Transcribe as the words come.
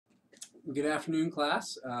Good afternoon,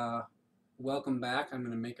 class. Welcome back. I'm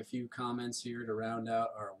going to make a few comments here to round out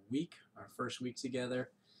our week, our first week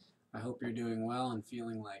together. I hope you're doing well and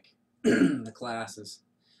feeling like the class is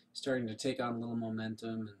starting to take on a little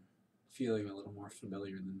momentum and feeling a little more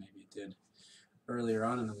familiar than maybe it did earlier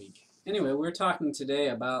on in the week. Anyway, we're talking today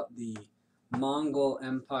about the Mongol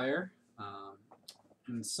Empire.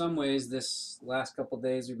 In some ways, this last couple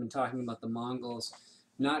days we've been talking about the Mongols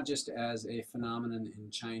not just as a phenomenon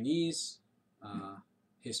in Chinese uh,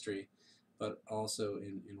 history, but also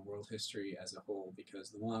in world history as a whole,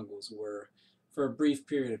 because the Mongols were, for a brief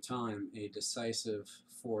period of time, a decisive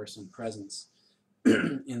force and presence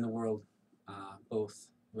in the world, both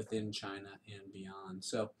within China and beyond.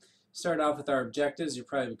 So, start off with our objectives. You're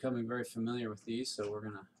probably becoming very familiar with these, so we're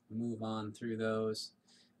going to move on through those.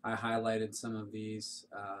 I highlighted some of these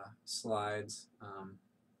slides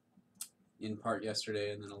in part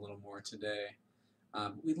yesterday and then a little more today.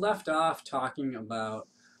 We left off talking about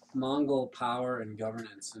Mongol power and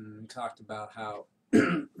governance, and we talked about how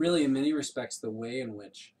really in many respects the way in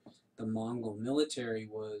which the Mongol military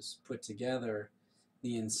was put together,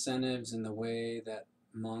 the incentives and the way that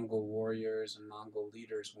Mongol warriors and Mongol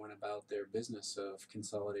leaders went about their business of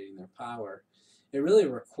consolidating their power, it really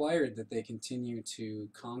required that they continue to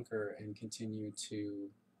conquer and continue to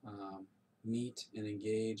meet and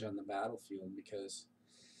engage on the battlefield, because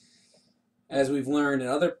as we've learned in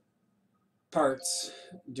other parts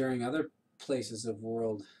during other places of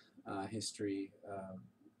world history,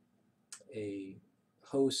 a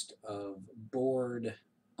host of bored,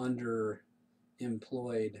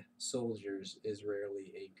 underemployed soldiers is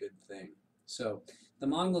rarely a good thing. So the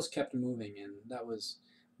Mongols kept moving, and that was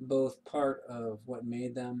both part of what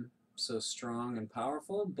made them so strong and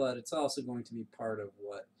powerful, but it's also going to be part of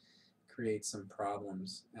what creates some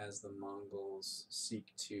problems as the Mongols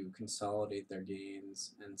seek to consolidate their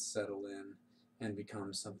gains and settle in and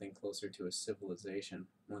become something closer to a civilization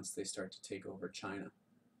once they start to take over China.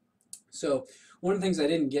 So one of the things I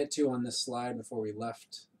didn't get to on this slide before we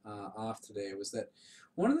left off today was that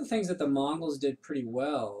one of the things that the Mongols did pretty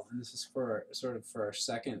well, and this is for sort of for our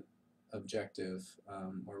second objective,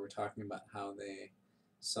 where we're talking about how they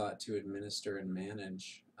sought to administer and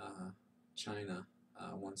manage China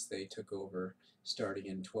once they took over starting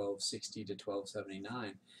in 1260 to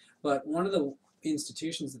 1279. But one of the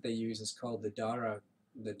institutions that they use is called the Darugachi.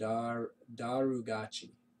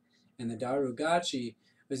 And the Darugachi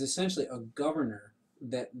was essentially a governor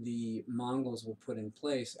that the Mongols will put in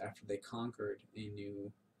place after they conquered a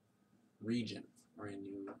new region or a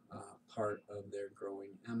new part of their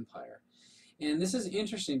growing empire. And this is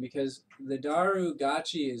interesting because the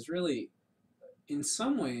Darugachi is really, in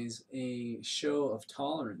some ways, a show of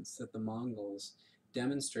tolerance that the Mongols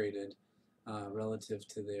demonstrated relative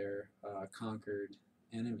to their conquered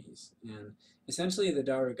enemies. And essentially, the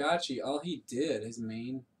Darugachi, all he did, his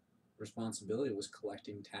main responsibility was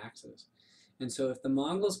collecting taxes. And so if the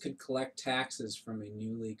Mongols could collect taxes from a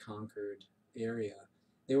newly conquered area,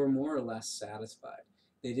 they were more or less satisfied.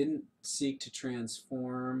 They didn't seek to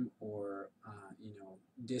transform or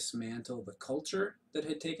dismantle the culture that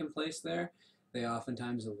had taken place there. They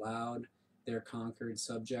oftentimes allowed their conquered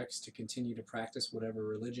subjects to continue to practice whatever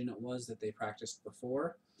religion it was that they practiced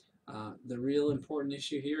before. The real important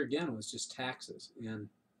issue here, again, was just taxes. And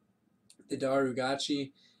the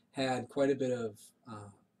Darugachi had quite a bit of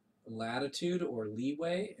latitude or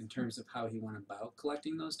leeway in terms of how he went about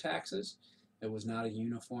collecting those taxes. It was not a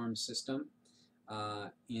uniform system.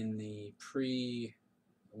 In the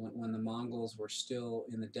when the Mongols were still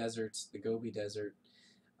in the deserts, the Gobi Desert,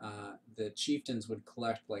 the chieftains would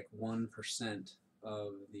collect like 1%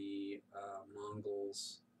 of the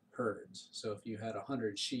Mongols' herds. So if you had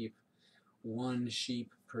 100 sheep, one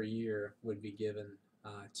sheep per year would be given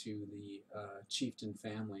to the chieftain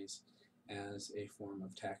families as a form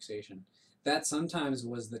of taxation. That sometimes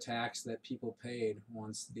was the tax that people paid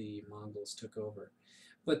once the Mongols took over.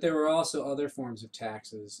 But there were also other forms of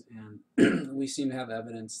taxes, and we seem to have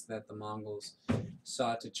evidence that the Mongols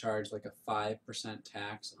sought to charge like a 5%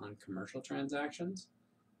 tax on commercial transactions.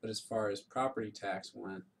 But as far as property tax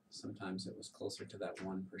went, sometimes it was closer to that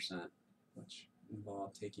 1%, which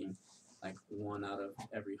involved taking like one out of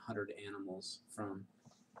every 100 animals from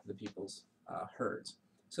the people's herds.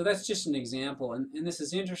 So that's just an example, and this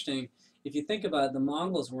is interesting. If you think about it, the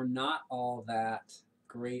Mongols were not all that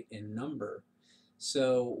great in number.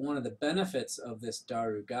 So one of the benefits of this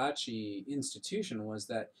Darugachi institution was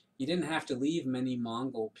that you didn't have to leave many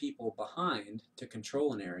Mongol people behind to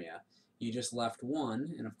control an area. You just left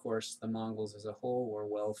one, and of course the Mongols as a whole were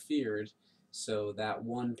well feared, so that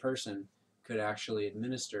one person could actually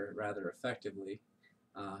administer it rather effectively.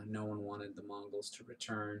 No one wanted the Mongols to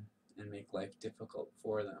return and make life difficult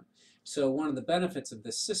for them. So one of the benefits of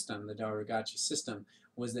this system, the Darugachi system,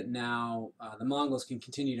 was that now the Mongols can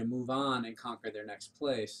continue to move on and conquer their next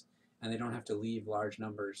place, and they don't have to leave large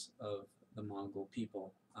numbers of the Mongol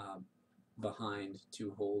people behind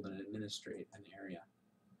to hold and administrate an area.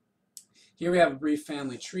 Here we have a brief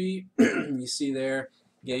family tree. You see there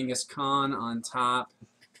Genghis Khan on top.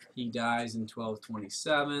 He dies in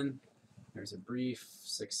 1227. There's a brief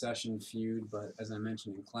succession feud, but as I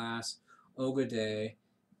mentioned in class, Ogedei,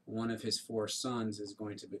 one of his 4 sons, is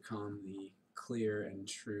going to become the clear and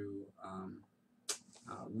true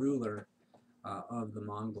ruler of the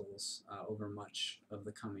Mongols over much of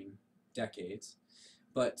the coming decades.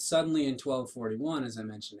 But suddenly in 1241, as I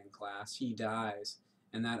mentioned in class, he dies,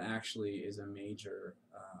 and that actually is a major,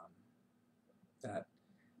 that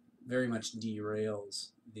very much derails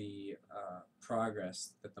the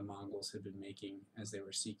progress that the Mongols had been making as they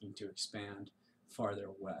were seeking to expand farther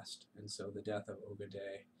west. And so the death of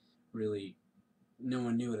Ogedei, really, no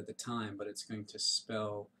one knew it at the time, but it's going to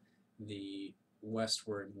spell the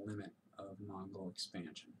westward limit of Mongol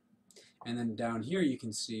expansion. And then down here you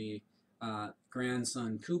can see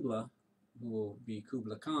grandson Kublai, who will be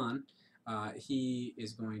Kublai Khan. He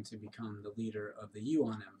is going to become the leader of the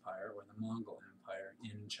Yuan Empire, or the Mongol Empire,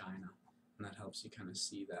 in China. And that helps you kind of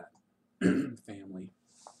see that family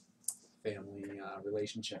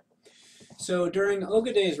relationship. So during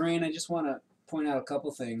Ogedei's reign, I just want to point out a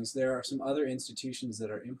couple things. There are some other institutions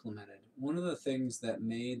that are implemented. One of the things that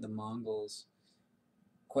made the Mongols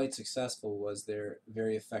quite successful was their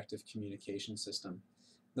very effective communication system.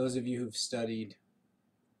 Those of you who've studied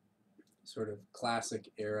sort of classic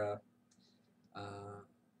era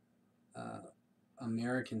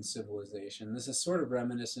American civilization, this is sort of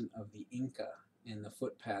reminiscent of the Inca and the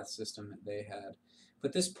footpath system that they had.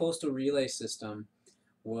 But this postal relay system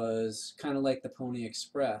was kind of like the Pony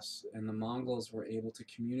Express, and the Mongols were able to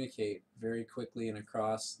communicate very quickly and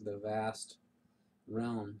across the vast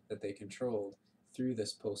realm that they controlled through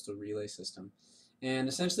this postal relay system. And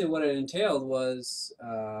essentially what it entailed was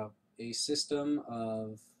a system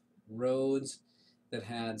of roads that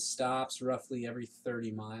had stops roughly every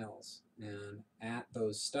 30 miles. And at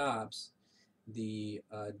those stops, the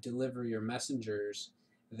delivery or messengers,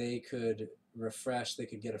 they could refresh, they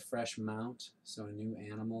could get a fresh mount, so a new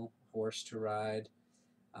animal, horse to ride.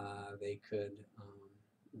 They could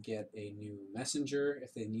get a new messenger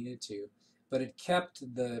if they needed to. But it kept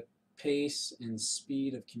the pace and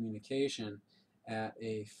speed of communication at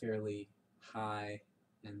a fairly high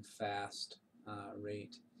and fast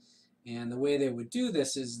rate. And the way they would do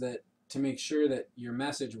this is that to make sure that your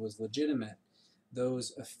message was legitimate,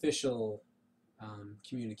 those official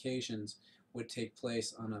communications would take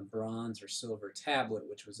place on a bronze or silver tablet,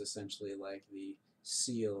 which was essentially like the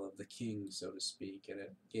seal of the king, so to speak, and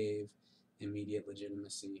it gave immediate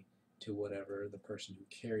legitimacy to whatever the person who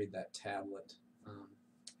carried that tablet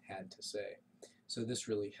had to say. So this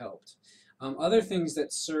really helped. Other things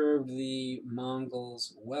that served the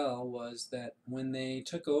Mongols well was that when they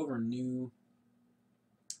took over new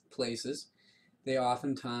places, they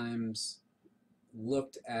oftentimes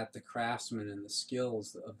looked at the craftsmen and the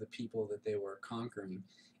skills of the people that they were conquering.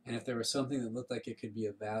 And if there was something that looked like it could be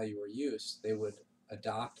of value or use, they would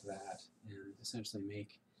adopt that and essentially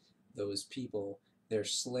make those people their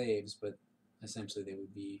slaves, but essentially they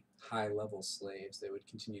would be high-level slaves. They would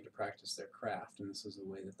continue to practice their craft, and this was a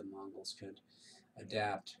way that the Mongols could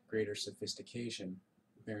adapt greater sophistication.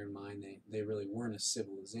 Bear in mind, they really weren't a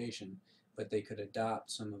civilization, but they could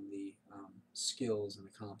adopt some of the skills and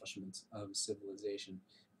accomplishments of civilization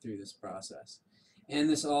through this process. And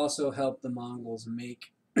this also helped the Mongols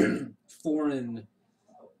make foreign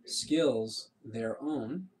skills their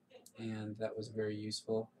own, and that was very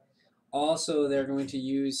useful. Also, they're going to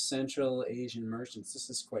use Central Asian merchants. This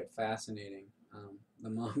is quite fascinating. The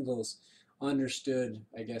Mongols understood,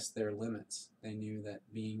 I guess, their limits. They knew that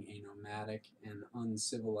being a nomadic and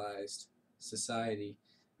uncivilized society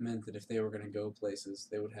meant that if they were going to go places,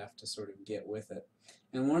 they would have to sort of get with it.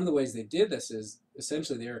 And one of the ways they did this is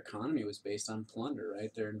essentially their economy was based on plunder, right?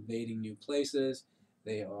 They're invading new places.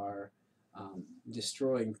 They are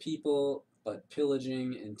destroying people, but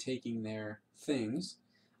pillaging and taking their things.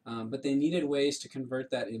 But they needed ways to convert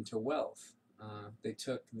that into wealth. They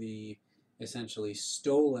took the essentially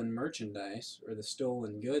stolen merchandise or the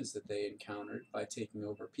stolen goods that they encountered by taking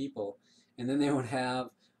over people, and then they would have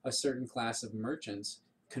a certain class of merchants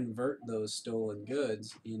convert those stolen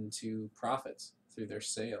goods into profits through their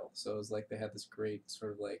sale. So it was like they had this great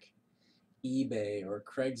sort of like eBay or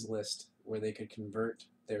Craigslist where they could convert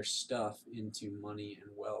their stuff into money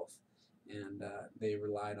and wealth. and they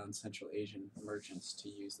relied on Central Asian merchants to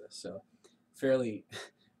use this. So fairly,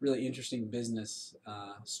 really interesting business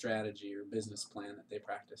strategy or business plan that they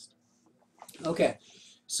practiced. Okay,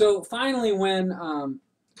 so finally when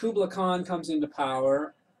Kublai Khan comes into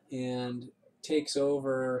power and takes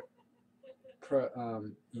over,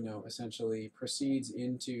 essentially proceeds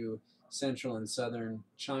into central and southern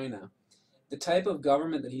China, the type of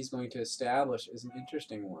government that he's going to establish is an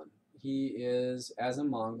interesting one. He is, as a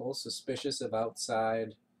Mongol, suspicious of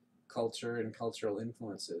outside culture and cultural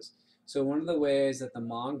influences. So one of the ways that the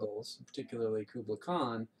Mongols, particularly Kublai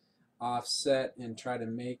Khan, offset and try to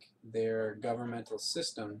make their governmental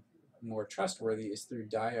system more trustworthy is through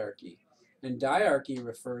diarchy. And diarchy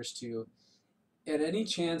refers to, at any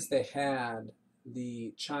chance they had,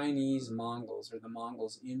 the Chinese Mongols, or the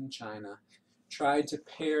Mongols in China, tried to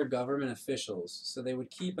pair government officials. So they would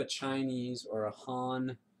keep a Chinese or a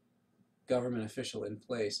Han government official in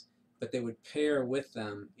place, but they would pair with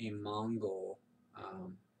them a Mongol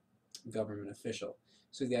government official.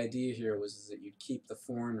 So the idea here was that you'd keep the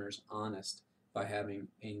foreigners honest by having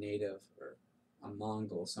a native or a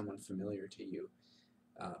Mongol, someone familiar to you,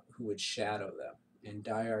 who would shadow them. And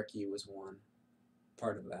diarchy was one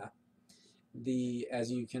part of that.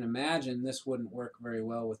 As you can imagine, this wouldn't work very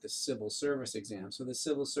well with the civil service exam. So the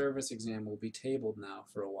civil service exam will be tabled now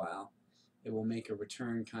for a while. It will make a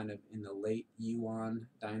return kind of in the late Yuan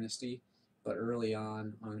dynasty, but early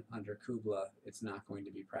on under Kublai, it's not going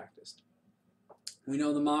to be practiced. We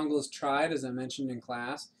know the Mongols tried, as I mentioned in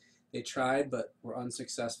class. They tried but were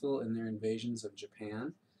unsuccessful in their invasions of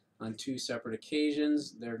Japan. On 2 separate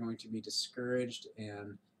occasions, they're going to be discouraged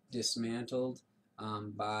and dismantled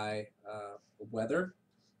by weather,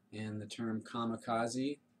 and the term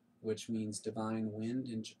kamikaze, which means divine wind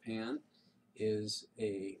in Japan, is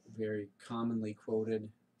a very commonly quoted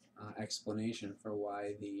explanation for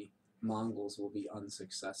why the Mongols will be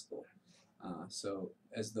unsuccessful. So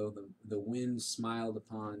as though the wind smiled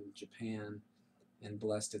upon Japan and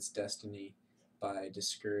blessed its destiny by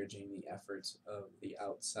discouraging the efforts of the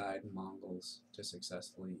outside Mongols to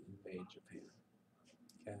successfully invade Japan.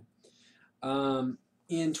 Okay.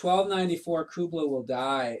 In 1294, Kublai will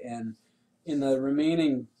die, and in the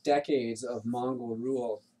remaining decades of Mongol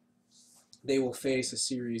rule, they will face a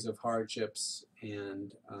series of hardships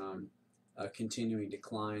and a continuing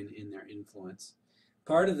decline in their influence.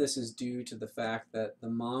 Part of this is due to the fact that the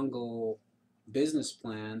Mongol business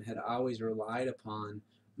plan had always relied upon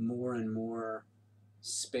more and more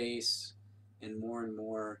space and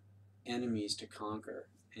more enemies to conquer.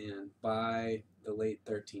 And by the late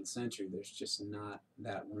 13th century, there's just not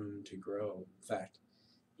that room to grow. In fact,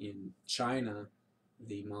 in China,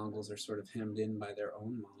 the Mongols are sort of hemmed in by their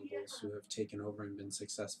own Mongols who have taken over and been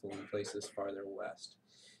successful in places farther west.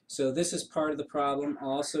 So this is part of the problem.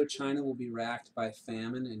 Also, China will be racked by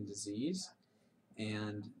famine and disease,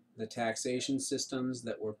 and the taxation systems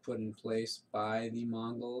that were put in place by the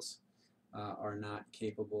Mongols are not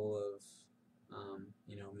capable of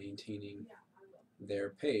maintaining their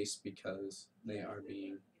pace, because they are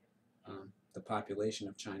being, the population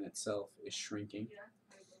of China itself is shrinking.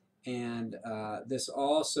 And this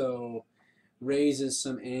also raises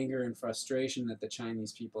some anger and frustration that the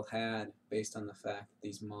Chinese people had based on the fact that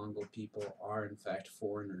these Mongol people are in fact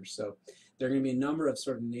foreigners. So there are going to be a number of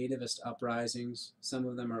sort of nativist uprisings. Some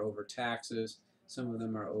of them are over taxes, some of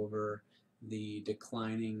them are over the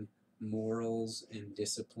declining morals and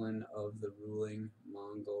discipline of the ruling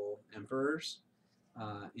Mongol emperors.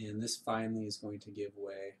 And this finally is going to give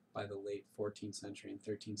way by the late 14th century. In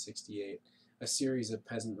 1368, a series of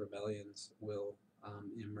peasant rebellions will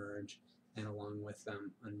emerge, and along with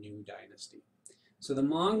them a new dynasty. So the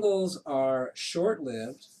Mongols are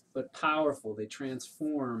short-lived but powerful. They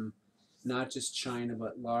transform not just China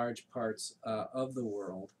but large parts of the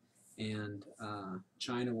world, and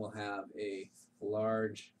China will have a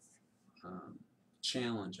large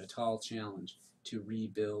challenge, a tall challenge, to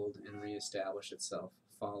rebuild and reestablish itself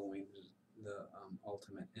following the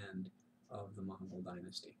ultimate end of the Mongol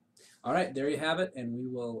dynasty. All right, there you have it, and we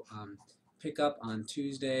will pick up on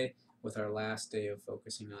Tuesday with our last day of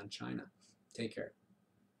focusing on China. Take care.